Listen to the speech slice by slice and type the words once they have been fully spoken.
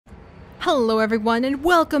Hello everyone and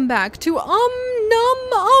welcome back to OMNIVORE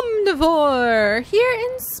here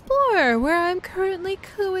in Spore, where I'm currently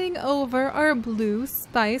cooing over our blue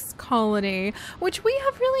spice colony, which we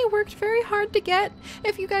have really worked very hard to get.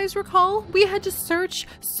 If you guys recall, we had to search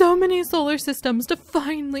so many solar systems to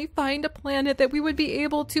finally find a planet that we would be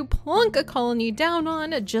able to plunk a colony down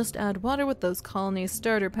on, just add water with those colony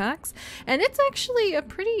starter packs, and it's actually a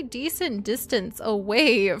pretty decent distance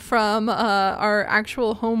away from our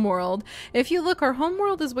actual homeworld. If you look, our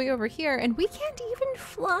homeworld is way over here, and we can't even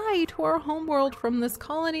fly to our homeworld from this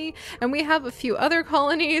colony, and we have a few other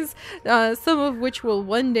colonies, some of which will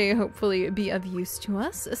one day hopefully be of use to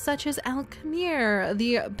us, such as Alchemire,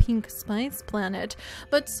 the pink spice planet,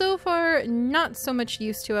 but so far not so much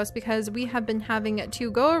use to us because we have been having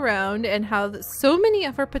to go around and have so many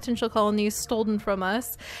of our potential colonies stolen from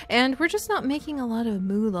us, and we're just not making a lot of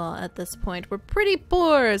moolah at this point. We're pretty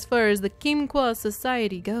poor as far as the Quimqua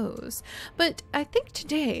society goes. But I think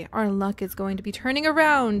today our luck is going to be turning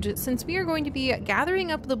around, since we are going to be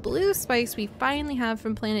gathering up the blue spice we finally have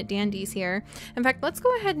from Planet Dandies here. In fact, let's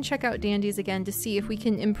go ahead and check out Dandies again to see if we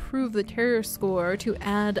can improve the terror score to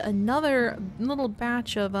add another little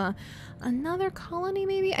batch of another colony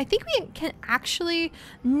maybe? I think we can actually,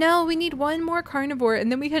 no, we need one more carnivore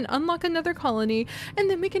and then we can unlock another colony and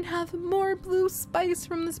then we can have more blue spice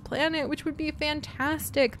from this planet, which would be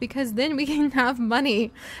fantastic because then we can have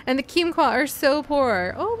money. And the Quimqua are so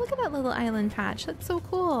poor. Oh, look at that little island patch. That's so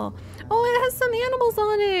cool. Oh, it has some animals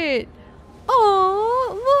on it.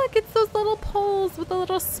 Oh, look, it's those little poles with the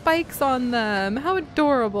little spikes on them. How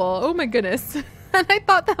adorable. Oh my goodness. And I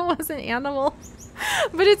thought that was an animal.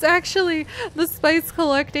 But it's actually the spice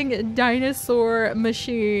collecting dinosaur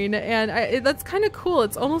machine, and that's kind of cool.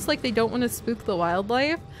 It's almost like they don't want to spook the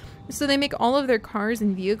wildlife, so they make all of their cars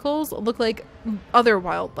and vehicles look like other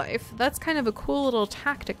wildlife. That's kind of a cool little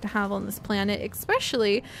tactic to have on this planet,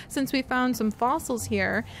 especially since we found some fossils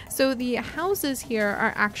here. So the houses here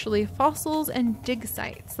are actually fossils and dig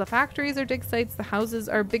sites. The factories are dig sites, the houses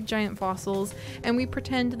are big giant fossils, and we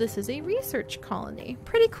pretend this is a research colony.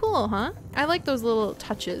 Pretty cool, huh? I like those little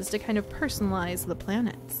touches to kind of personalize the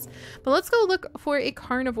planets. But let's go look for a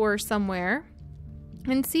carnivore somewhere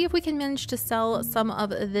and see if we can manage to sell some of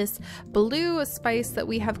this blue spice that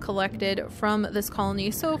we have collected from this colony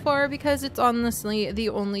so far, because it's honestly the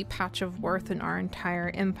only patch of worth in our entire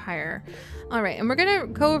empire. Alright, and we're gonna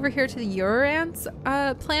go over here to the Urans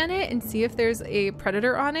planet and see if there's a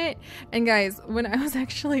predator on it. And guys, when I was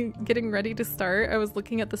actually getting ready to start, I was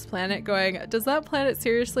looking at this planet going, does that planet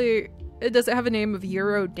seriously, does it have a name of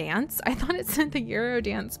Euro Dance? I thought it said the Euro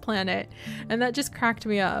Dance planet, and that just cracked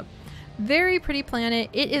me up. Very pretty planet.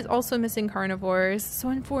 It is also missing carnivores, so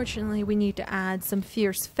unfortunately we need to add some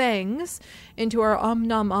fierce fangs into our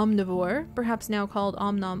OMNIVORE, perhaps now called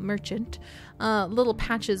OMNOM Merchant, little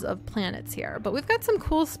patches of planets here. But we've got some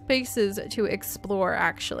cool spaces to explore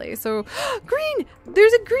actually. So green!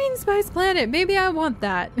 There's a green spice planet! Maybe I want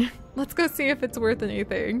that. Let's go see if it's worth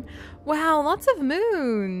anything. Wow, lots of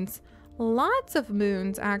moons! Lots of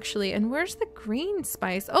moons actually. And where's the green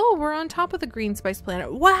spice? Oh, we're on top of the green spice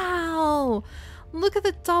planet. Wow, look at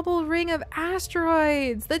the double ring of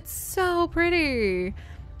asteroids. That's so pretty.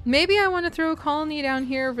 Maybe I want to throw a colony down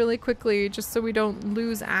here really quickly just so we don't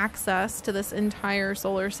lose access to this entire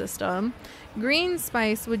solar system. Green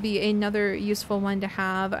spice would be another useful one to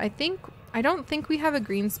have. I don't think we have a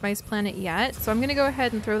green spice planet yet, so I'm gonna go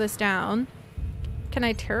ahead and throw this down. Can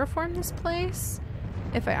I terraform this place?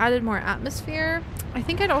 If I added more atmosphere, I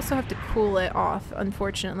think I'd also have to cool it off,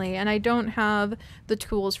 unfortunately, and I don't have the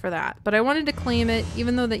tools for that. But I wanted to claim it,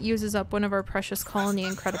 even though that uses up one of our precious colony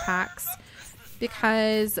and credit packs,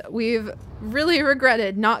 because we've really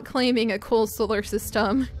regretted not claiming a cool solar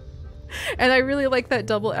system. And I really like that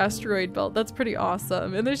double asteroid belt. That's pretty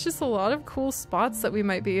awesome. And there's just a lot of cool spots that we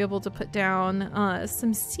might be able to put down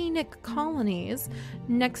some scenic colonies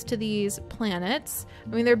next to these planets. I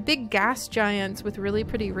mean, they're big gas giants with really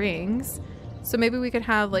pretty rings. So maybe we could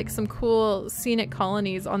have like some cool scenic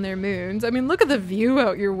colonies on their moons. I mean, look at the view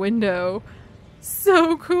out your window.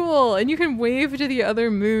 So cool. And you can wave to the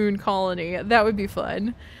other moon colony. That would be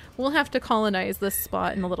fun. We'll have to colonize this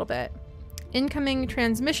spot in a little bit. Incoming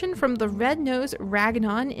transmission from the Red-Nosed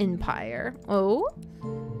Ragnon Empire. Oh?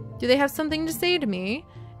 Do they have something to say to me?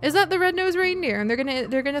 Is that the Red-Nosed Reindeer and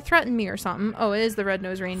they're gonna threaten me or something? Oh, it is the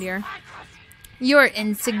Red-Nosed Reindeer. Your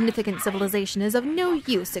insignificant civilization is of no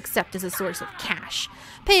use except as a source of cash.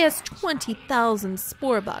 Pay us 20,000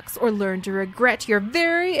 spore bucks or learn to regret your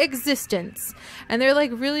very existence. And they're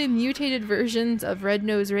like really mutated versions of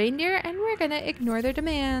Red-Nosed Reindeer, and we're gonna ignore their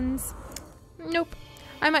demands. Nope.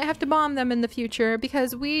 I might have to bomb them in the future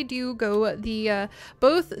because we do go the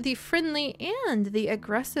both the friendly and the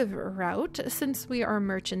aggressive route since we are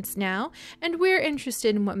merchants now, and we're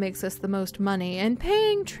interested in what makes us the most money, and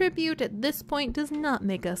paying tribute at this point does not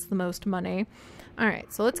make us the most money.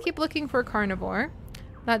 Alright, so let's keep looking for a carnivore.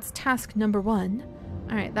 That's task number 1.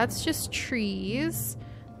 Alright, that's just trees.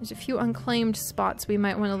 There's a few unclaimed spots we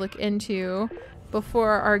might want to look into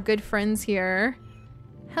before our good friends here.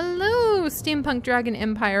 Hello, Steampunk Dragon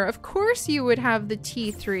Empire. Of course you would have the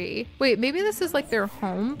T3. Wait, maybe this is like their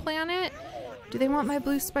home planet? Do they want my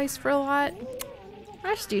blue spice for a lot?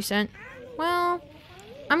 That's decent. Well,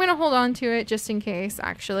 I'm gonna hold on to it just in case,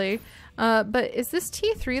 actually. But is this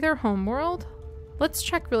T3 their home world? Let's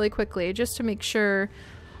check really quickly just to make sure.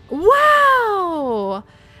 Wow!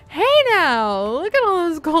 Hey now! Look at all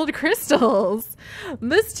those gold crystals!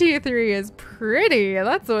 This T3 is pretty,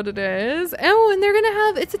 that's what it is. Oh, and they're gonna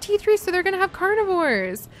have, it's a T3, so they're gonna have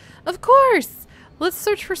carnivores! Of course! Let's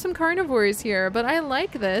search for some carnivores here, but I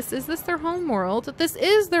like this. Is this their home world? This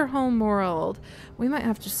is their home world! We might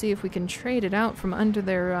have to see if we can trade it out from under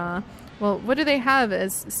their, well, what do they have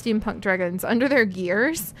as steampunk dragons? Under their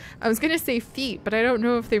gears? I was gonna say feet, but I don't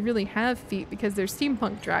know if they really have feet because they're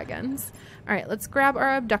steampunk dragons. Alright, let's grab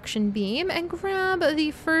our abduction beam and grab the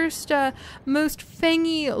first, most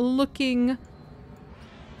fangy looking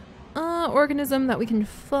organism that we can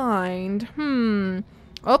find.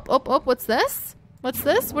 Oh, what's this? What's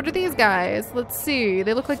this? What are these guys? Let's see.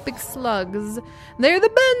 They look like big slugs. They're the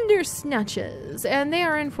bender snatches, and they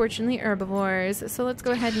are unfortunately herbivores. So let's go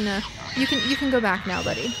ahead and you can go back now,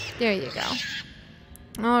 buddy. There you go.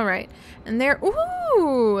 All right, and they're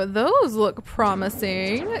ooh, those look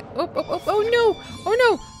promising. Oh no! Oh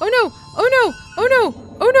no! Oh no! Oh no! Oh no!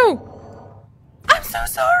 Oh no! I'm so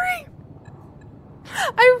sorry.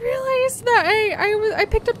 I realized that I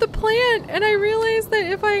picked up the plant and I realized that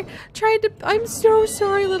if I tried to, I'm so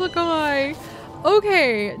sorry, little guy.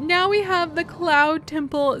 Okay, now we have the Cloud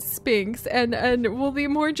Temple Sphinx and we'll be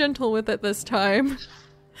more gentle with it this time.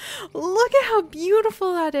 Look at how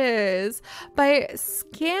beautiful that is by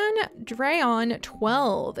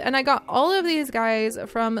ScanDrayon12, and I got all of these guys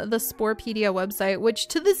from the Sporepedia website, which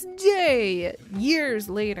to this day, years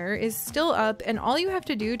later, is still up, and all you have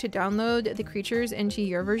to do to download the creatures into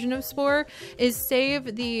your version of Spore is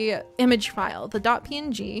save the image file, the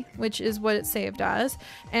 .png, which is what it's saved as,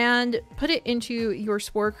 and put it into your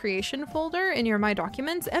Spore creation folder in your My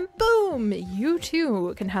Documents, and boom, you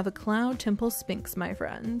too can have a Cloud Temple Sphinx, my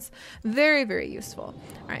friend. Very, very useful.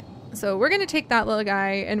 All right, so we're gonna take that little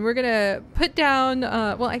guy and we're gonna put down,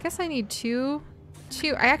 well, I guess I need two.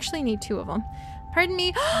 I actually need 2 of them. Pardon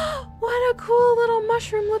me. What a cool little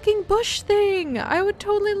mushroom looking bush thing. I would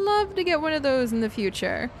totally love to get one of those in the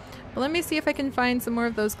future. But let me see if I can find some more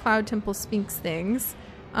of those Cloud Temple Sphinx things.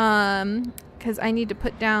 Because I need to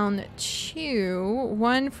put down 2,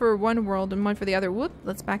 one for one world and one for the other. Whoop,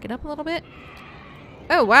 let's back it up a little bit.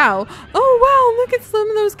 Oh wow. Oh wow, look at some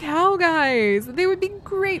of those cow guys. They would be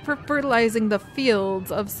great for fertilizing the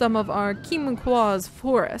fields of some of our Kimqua's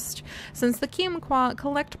forest, since the Kimqua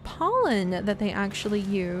collect pollen that they actually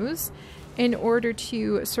use in order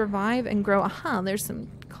to survive and grow. Aha, there's some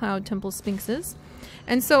Cloud Temple Sphinxes.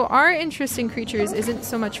 And so our interest in creatures isn't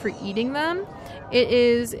so much for eating them, it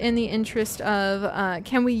is in the interest of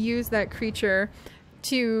can we use that creature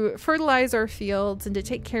to fertilize our fields and to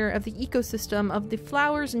take care of the ecosystem of the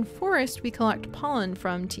flowers and forest we collect pollen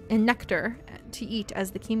from and nectar to eat as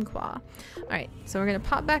the Kimqua. Alright, so we're going to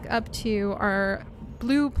pop back up to our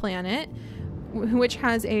blue planet, which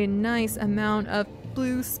has a nice amount of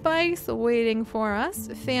blue spice waiting for us.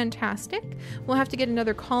 Fantastic. We'll have to get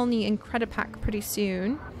another colony in Credipac pretty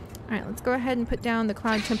soon. Alright, let's go ahead and put down the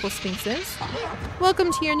Cloud Temple Sphinxes.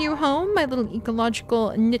 Welcome to your new home, my little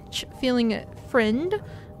ecological niche feeling friend.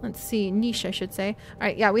 Let's see, niche I should say.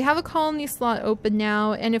 Alright, yeah, we have a colony slot open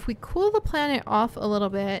now, and if we cool the planet off a little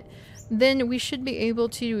bit, then we should be able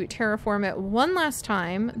to terraform it one last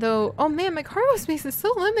time, though, oh man, my cargo space is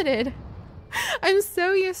so limited. I'm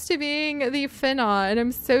so used to being the Finna, and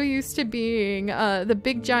I'm so used to being the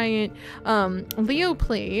big giant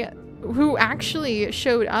Leoplea, who actually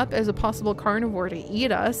showed up as a possible carnivore to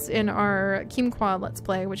eat us in our Kimqua Let's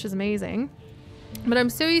Play, which is amazing. But I'm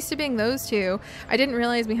so used to being those two, I didn't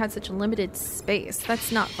realize we had such a limited space.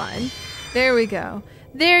 That's not fun. There we go.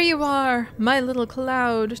 There you are, my little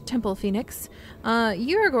Cloud Temple Phoenix.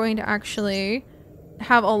 You are going to actually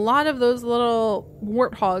have a lot of those little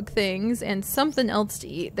warthog things and something else to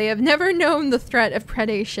eat. They have never known the threat of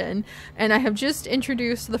predation, and I have just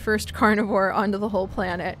introduced the first carnivore onto the whole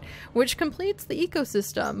planet, which completes the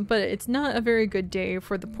ecosystem, but it's not a very good day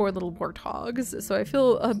for the poor little warthogs, so I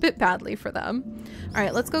feel a bit badly for them.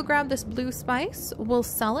 Alright, let's go grab this blue spice. We'll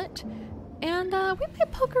sell it. And we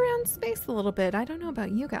might poke around space a little bit. I don't know about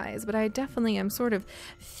you guys, but I definitely am sort of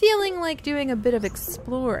feeling like doing a bit of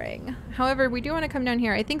exploring. However, we do want to come down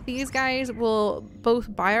here. I think these guys will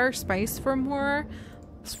both buy our spice for more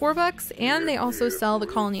Spore bucks, and they also sell the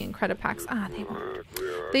colony and credit packs. Ah, they won't.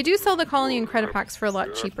 They do sell the colony and credit packs for a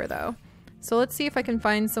lot cheaper though. So let's see if I can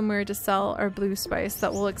find somewhere to sell our blue spice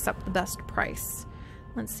that will accept the best price.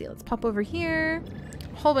 Let's see, let's pop over here.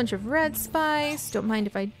 Whole bunch of red spice. Don't mind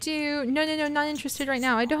if I do. No, not interested right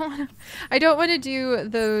now. I don't want to do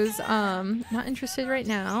those. Not interested right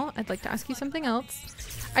now. I'd like to ask you something else.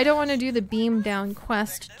 I don't want to do the beam down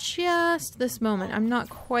quest just this moment. I'm not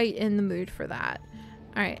quite in the mood for that.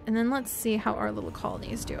 All right, and then let's see how our little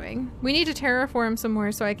colony is doing. We need to terraform some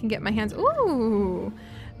more so I can get my hands. Ooh,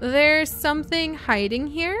 there's something hiding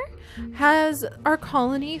here. Has our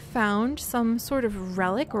colony found some sort of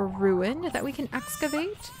relic or ruin that we can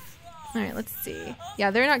excavate? Alright, let's see.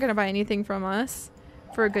 Yeah, they're not going to buy anything from us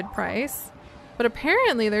for a good price. But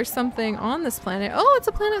apparently there's something on this planet. Oh, it's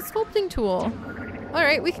a planet sculpting tool.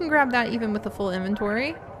 Alright, we can grab that even with the full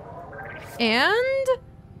inventory. And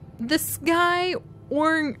the sky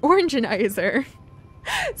orangenizer.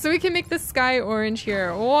 So we can make the sky orange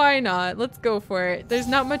here. Why not? Let's go for it. There's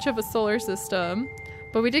not much of a solar system.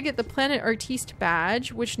 But we did get the Planet Artiste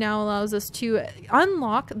badge, which now allows us to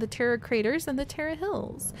unlock the Terra craters and the Terra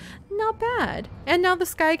hills. Not bad. And now the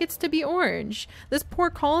sky gets to be orange. This poor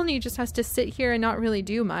colony just has to sit here and not really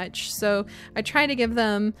do much. So I try to give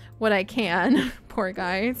them what I can. Poor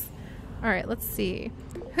guys. All right, let's see.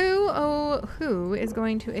 Who is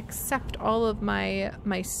going to accept all of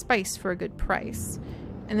my spice for a good price?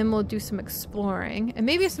 And then we'll do some exploring and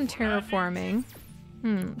maybe some terraforming.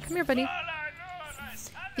 Come here, buddy.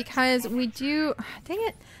 Because we do... Dang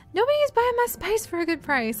it. Nobody's buying my spice for a good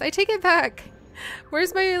price. I take it back.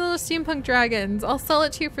 Where's my little steampunk dragons? I'll sell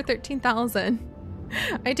it to you for 13,000.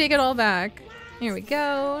 I take it all back. Here we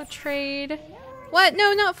go. Trade. What?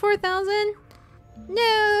 No, not 4,000?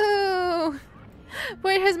 No!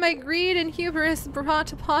 What has my greed and hubris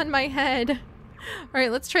brought upon my head?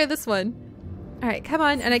 Alright, let's try this one. Alright, come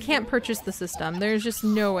on. And I can't purchase the system. There's just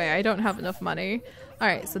no way. I don't have enough money.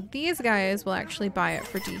 Alright, so these guys will actually buy it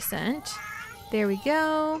for decent. There we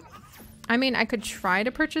go. I mean, I could try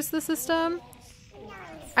to purchase the system.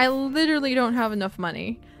 I literally don't have enough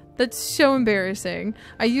money. That's so embarrassing.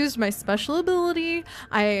 I used my special ability.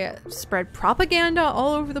 I spread propaganda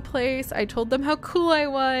all over the place. I told them how cool I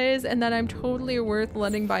was and that I'm totally worth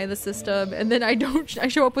letting buy the system. And then I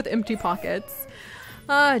show up with empty pockets.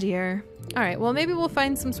 Oh dear. Alright, well maybe we'll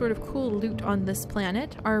find some sort of cool loot on this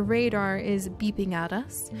planet. Our radar is beeping at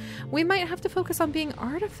us. We might have to focus on being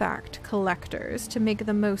artifact collectors to make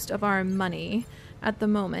the most of our money at the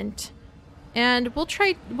moment. And we'll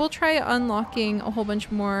try unlocking a whole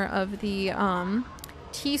bunch more of the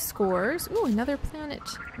T-scores. Ooh, another planet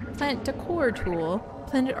decor tool.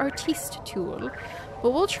 Planet artiste tool.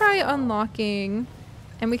 But we'll try unlocking,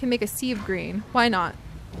 and we can make a sea of green. Why not?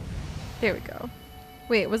 There we go.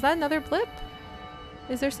 Wait, was that another blip?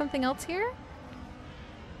 Is there something else here?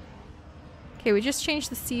 Okay, we just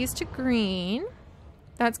changed the seas to green.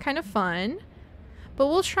 That's kind of fun. But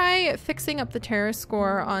we'll try fixing up the Terra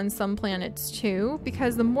score on some planets too,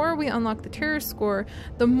 because the more we unlock the Terra score,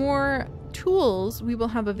 the more tools we will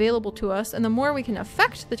have available to us, and the more we can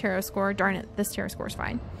affect the Terra score. Darn it, this Terra score is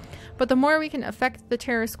fine. But the more we can affect the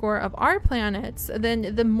Terra score of our planets,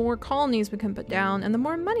 then the more colonies we can put down and the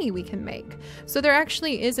more money we can make. So there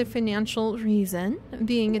actually is a financial reason,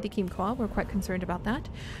 being at the Kimqua, we're quite concerned about that,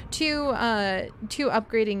 to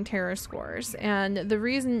upgrading Terra scores. And the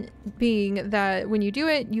reason being that when you do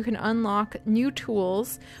it, you can unlock new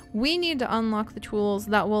tools. We need to unlock the tools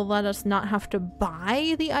that will let us not have to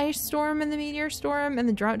buy the ice storm and the meteor storm and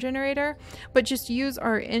the drought generator, but just use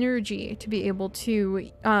our energy to be able to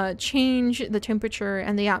change the temperature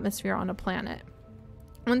and the atmosphere on a planet.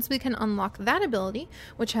 Once we can unlock that ability,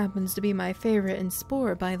 which happens to be my favorite in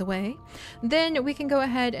Spore, by the way, then we can go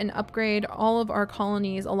ahead and upgrade all of our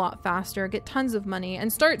colonies a lot faster, get tons of money,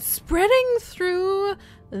 and start spreading through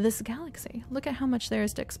this galaxy. Look at how much there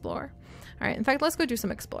is to explore. All right, in fact, let's go do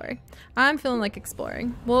some exploring. I'm feeling like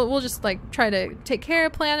exploring. We'll just like try to take care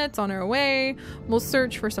of planets on our way. We'll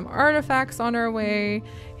search for some artifacts on our way.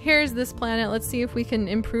 Here's this planet. Let's see if we can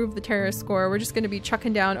improve the terror score. We're just going to be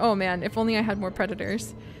chucking down. Oh man, if only I had more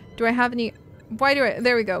predators. Do I have any? Why do I?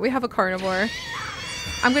 There we go. We have a carnivore.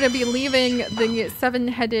 I'm going to be leaving the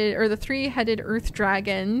 7-headed or the 3-headed earth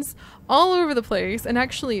dragons all over the place. And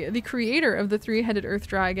actually, the creator of the 3-headed earth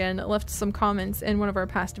dragon left some comments in one of our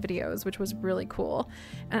past videos, which was really cool.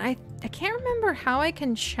 And I can't remember how I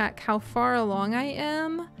can check how far along I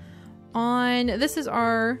am on... This is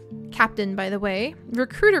our captain, by the way.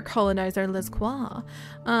 Recruiter colonizer Lesquois.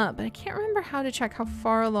 But I can't remember how to check how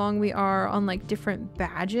far along we are on like different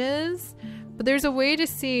badges. But there's a way to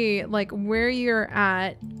see like where you're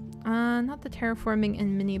at. Not the terraforming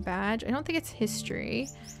and mini badge. I don't think it's history.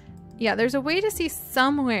 Yeah, there's a way to see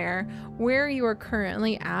somewhere where you are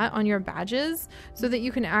currently at on your badges so that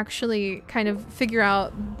you can actually kind of figure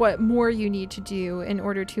out what more you need to do in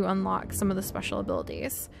order to unlock some of the special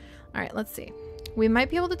abilities. All right, let's see. We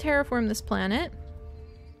might be able to terraform this planet,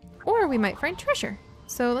 or we might find treasure.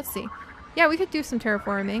 So let's see. Yeah, we could do some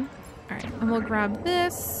terraforming. All right, and we'll grab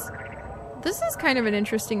this. This is kind of an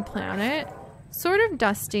interesting planet. Sort of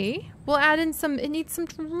dusty. We'll add in some, it needs some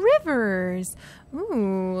rivers.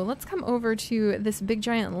 Ooh, let's come over to this big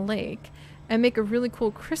giant lake and make a really cool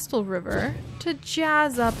crystal river to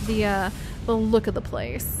jazz up the look of the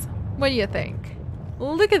place. What do you think?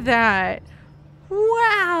 Look at that.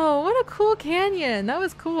 Wow, what a cool canyon. That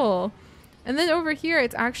was cool. And then over here,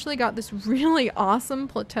 it's actually got this really awesome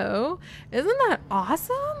plateau. Isn't that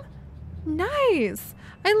awesome? Nice.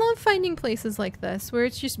 I love finding places like this where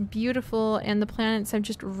it's just beautiful and the planets have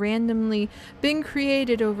just randomly been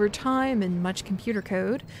created over time and much computer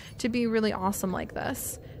code to be really awesome like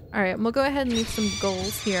this. All right, we'll go ahead and leave some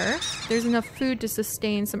gulls here. There's enough food to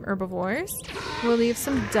sustain some herbivores. We'll leave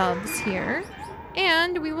some doves here.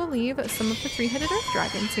 And we will leave some of the 3-headed earth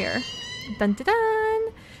dragons here. Dun dun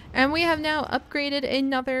dun! And we have now upgraded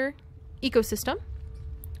another ecosystem,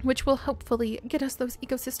 which will hopefully get us those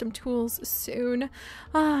ecosystem tools soon.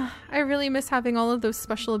 Ah, I really miss having all of those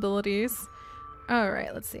special abilities. All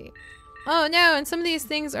right, let's see. Oh no, and some of these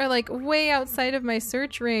things are like way outside of my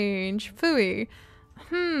search range. Phooey.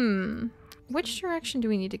 Which direction do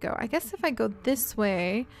we need to go? I guess if I go this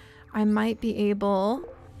way, I might be able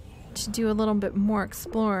to do a little bit more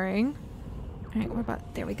exploring. All right, what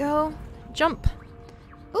about, there we go. Jump.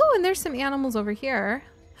 Ooh, and there's some animals over here.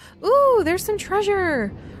 Ooh, there's some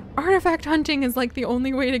treasure. Artifact hunting is like the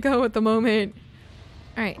only way to go at the moment.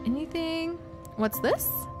 All right, anything? What's this?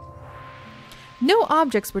 No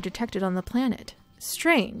objects were detected on the planet.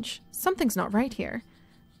 Strange. Something's not right here.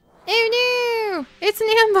 Oh no! It's an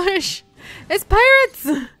ambush! It's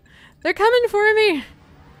pirates! They're coming for me!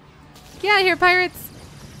 Get out of here, pirates!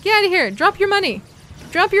 Get out of here! Drop your money!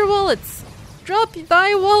 Drop your wallets! Drop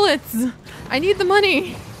thy wallets! I need the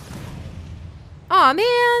money! Aw,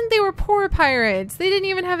 man, they were poor pirates. They didn't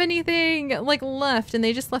even have anything like left, and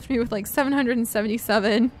they just left me with like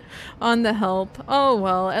 777 on the help. Oh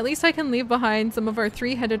well, at least I can leave behind some of our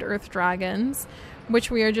 3-headed earth dragons,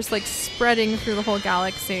 which we are just like spreading through the whole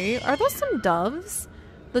galaxy. Are those some doves?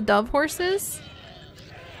 The dove horses?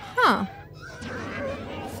 Huh.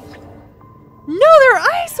 No, they're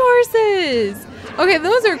ice horses! Okay,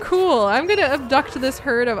 those are cool. I'm gonna abduct this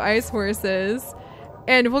herd of ice horses.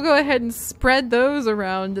 And we'll go ahead and spread those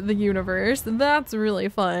around the universe. That's really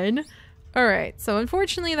fun. Alright, so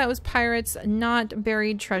unfortunately that was pirates, not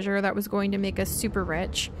buried treasure that was going to make us super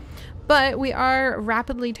rich. But we are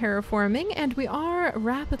rapidly terraforming and we are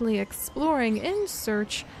rapidly exploring in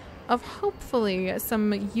search of hopefully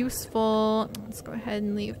some useful... Let's go ahead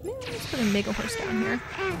and leave... Maybe let's put a mega horse down here.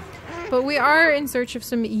 But we are in search of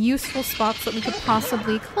some useful spots that we could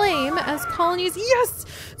possibly claim as colonies. Yes!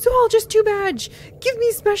 Zool, just 2 badge! Give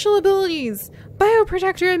me special abilities!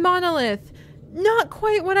 Bioprotector and Monolith! Not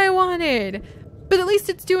quite what I wanted, but at least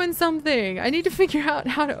it's doing something. I need to figure out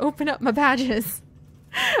how to open up my badges.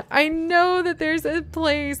 I know that there's a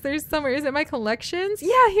place, there's somewhere. Is it my collections?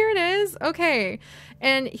 Yeah, here it is. Okay.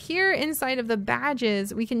 And here inside of the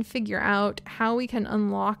badges, we can figure out how we can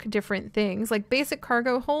unlock different things, like basic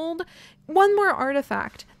cargo hold. 1 more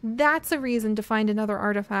artifact. That's a reason to find another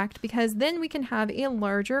artifact, because then we can have a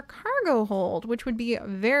larger cargo hold, which would be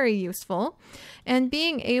very useful. And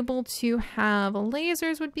being able to have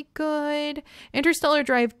lasers would be good. Interstellar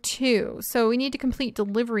Drive 2. So we need to complete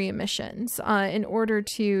delivery missions in order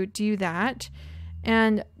to do that.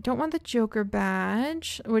 And don't want the Joker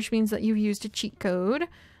badge, which means that you've used a cheat code.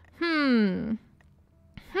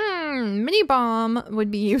 Mini bomb would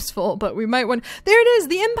be useful, but we might want... There it is,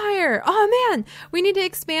 the Empire! Oh man! We need to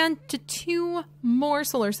expand to 2 more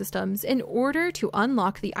solar systems in order to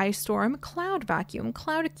unlock the ice storm, cloud vacuum,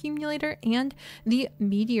 cloud accumulator, and the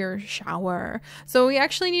meteor shower. So we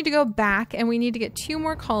actually need to go back and we need to get 2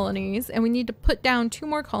 more colonies, and we need to put down 2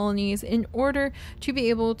 more colonies in order to be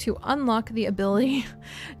able to unlock the ability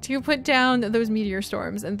to put down those meteor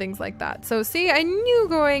storms and things like that. So see, I knew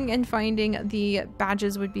going and finding the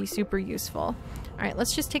badges would be super useful. All right,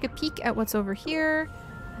 let's just take a peek at what's over here.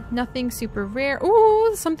 Nothing super rare.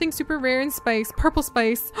 Oh, something super rare in spice. Purple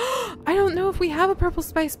spice. I don't know if we have a purple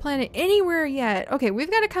spice planet anywhere yet. Okay, we've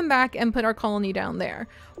got to come back and put our colony down there.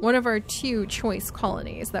 One of our 2 choice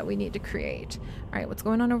colonies that we need to create. All right, what's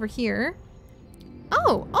going on over here?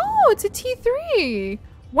 Oh, it's a T3.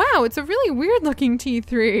 Wow, it's a really weird looking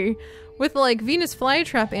T3 with like Venus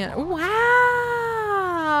flytrap and wow.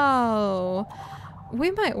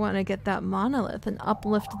 We might want to get that monolith and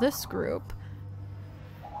uplift this group.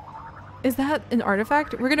 Is that an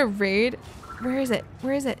artifact? We're gonna raid. Where is it?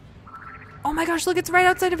 Where is it? Oh my gosh, look, it's right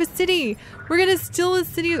outside of a city. We're gonna steal a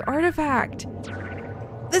city's artifact.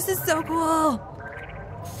 This is so cool.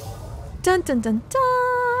 Dun dun dun dun.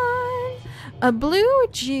 A blue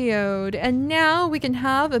geode, and now we can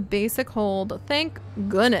have a basic hold. Thank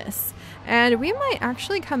goodness. And we might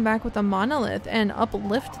actually come back with a monolith and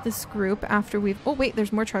uplift this group after we've... Oh wait,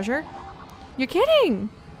 there's more treasure? You're kidding!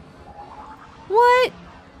 What?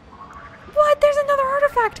 What? There's another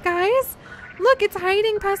artifact, guys! Look, it's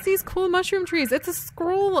hiding past these cool mushroom trees. It's a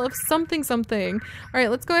scroll of something something.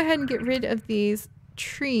 Alright, let's go ahead and get rid of these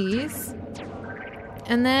trees.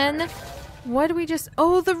 And then... What do we just...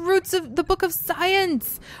 Oh, the roots of the Book of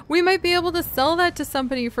Science! We might be able to sell that to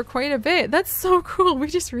somebody for quite a bit. That's so cool. We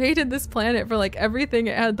just raided this planet for like everything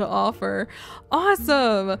it had to offer.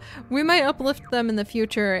 Awesome! We might uplift them in the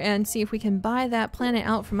future and see if we can buy that planet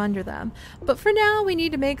out from under them. But for now, we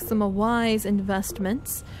need to make some wise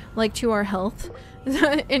investments, like to our health,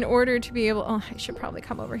 in order to be able... Oh, I should probably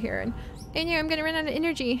come over here and yeah, I'm gonna run out of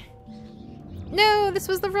energy. No, this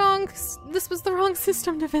was the wrong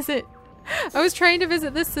system to visit. I was trying to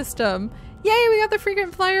visit this system. Yay, we got the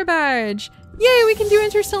frequent flyer badge. Yay, we can do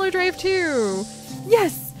interstellar drive too.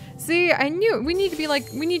 Yes. See, I knew it. We need to be like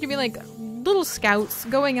little scouts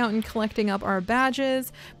going out and collecting up our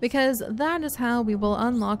badges, because that is how we will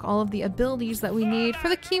unlock all of the abilities that we need for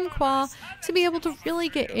the Kimqua to be able to really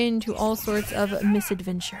get into all sorts of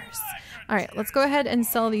misadventures. All right, let's go ahead and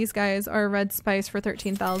sell these guys our red spice for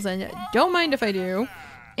 13,000. Don't mind if I do.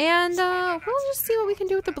 And we'll just see what we can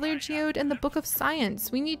do with the blue geode and the Book of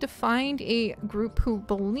Science. We need to find a group who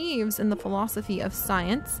believes in the philosophy of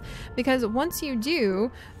science, because once you do,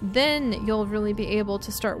 then you'll really be able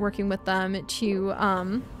to start working with them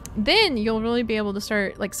to then you'll really be able to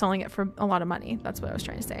start like selling it for a lot of money. That's what I was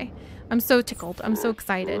trying to say. I'm so tickled. I'm so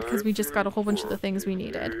excited because we just got a whole bunch of the things we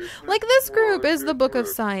needed. Like this group is the Book of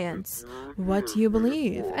Science. What do you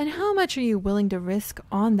believe? And how much are you willing to risk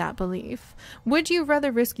on that belief? Would you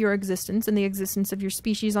rather risk your existence and the existence of your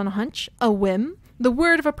species on a hunch? A whim? The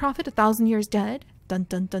word of a prophet 1,000 years dead? Dun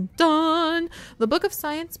dun dun dun! The Book of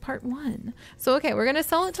Science Part 1. So okay, we're gonna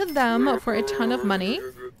sell it to them for a ton of money.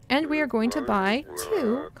 And we are going to buy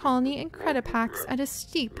 2 colony and credit packs at a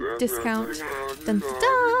steep discount. Dun dun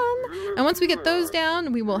dun! And once we get those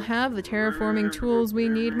down, we will have the terraforming tools we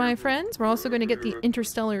need, my friends. We're also going to get the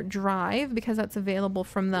interstellar drive because that's available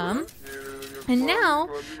from them. And now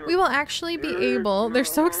we will actually be able... They're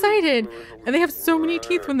so excited! And they have so many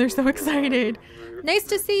teeth when they're so excited. Nice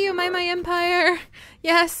to see you, my Empire!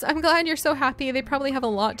 Yes, I'm glad you're so happy. They probably have a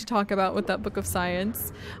lot to talk about with that Book of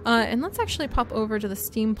Science. And let's actually pop over to the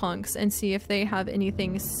Steampunks and see if they have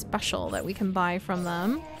anything special that we can buy from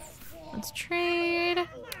them. Let's trade.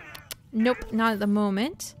 Nope, not at the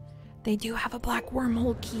moment. They do have a black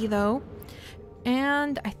wormhole key though.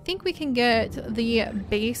 And I think we can get the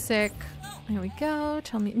basic... There we go.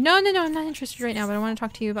 Tell me... No, I'm not interested right now, but I want to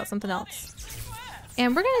talk to you about something else.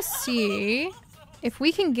 And we're going to see... if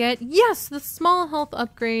we can get, yes, the small health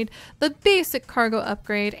upgrade, the basic cargo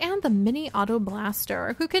upgrade, and the mini auto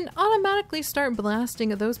blaster, who can automatically start blasting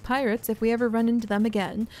those pirates if we ever run into them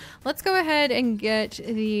again. Let's go ahead and get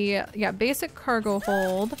the, basic cargo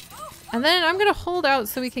hold. And then I'm gonna hold out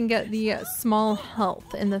so we can get the small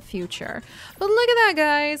health in the future. But look at that,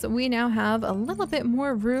 guys! We now have a little bit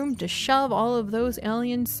more room to shove all of those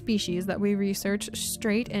alien species that we researched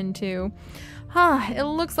straight into. It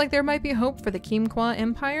looks like there might be hope for the Kimqua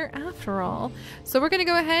Empire after all. So we're going to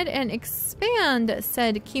go ahead and expand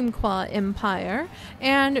said Kimqua Empire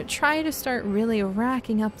and try to start really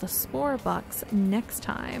racking up the Spore bucks next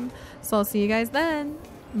time. So I'll see you guys then.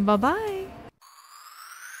 Bye-bye.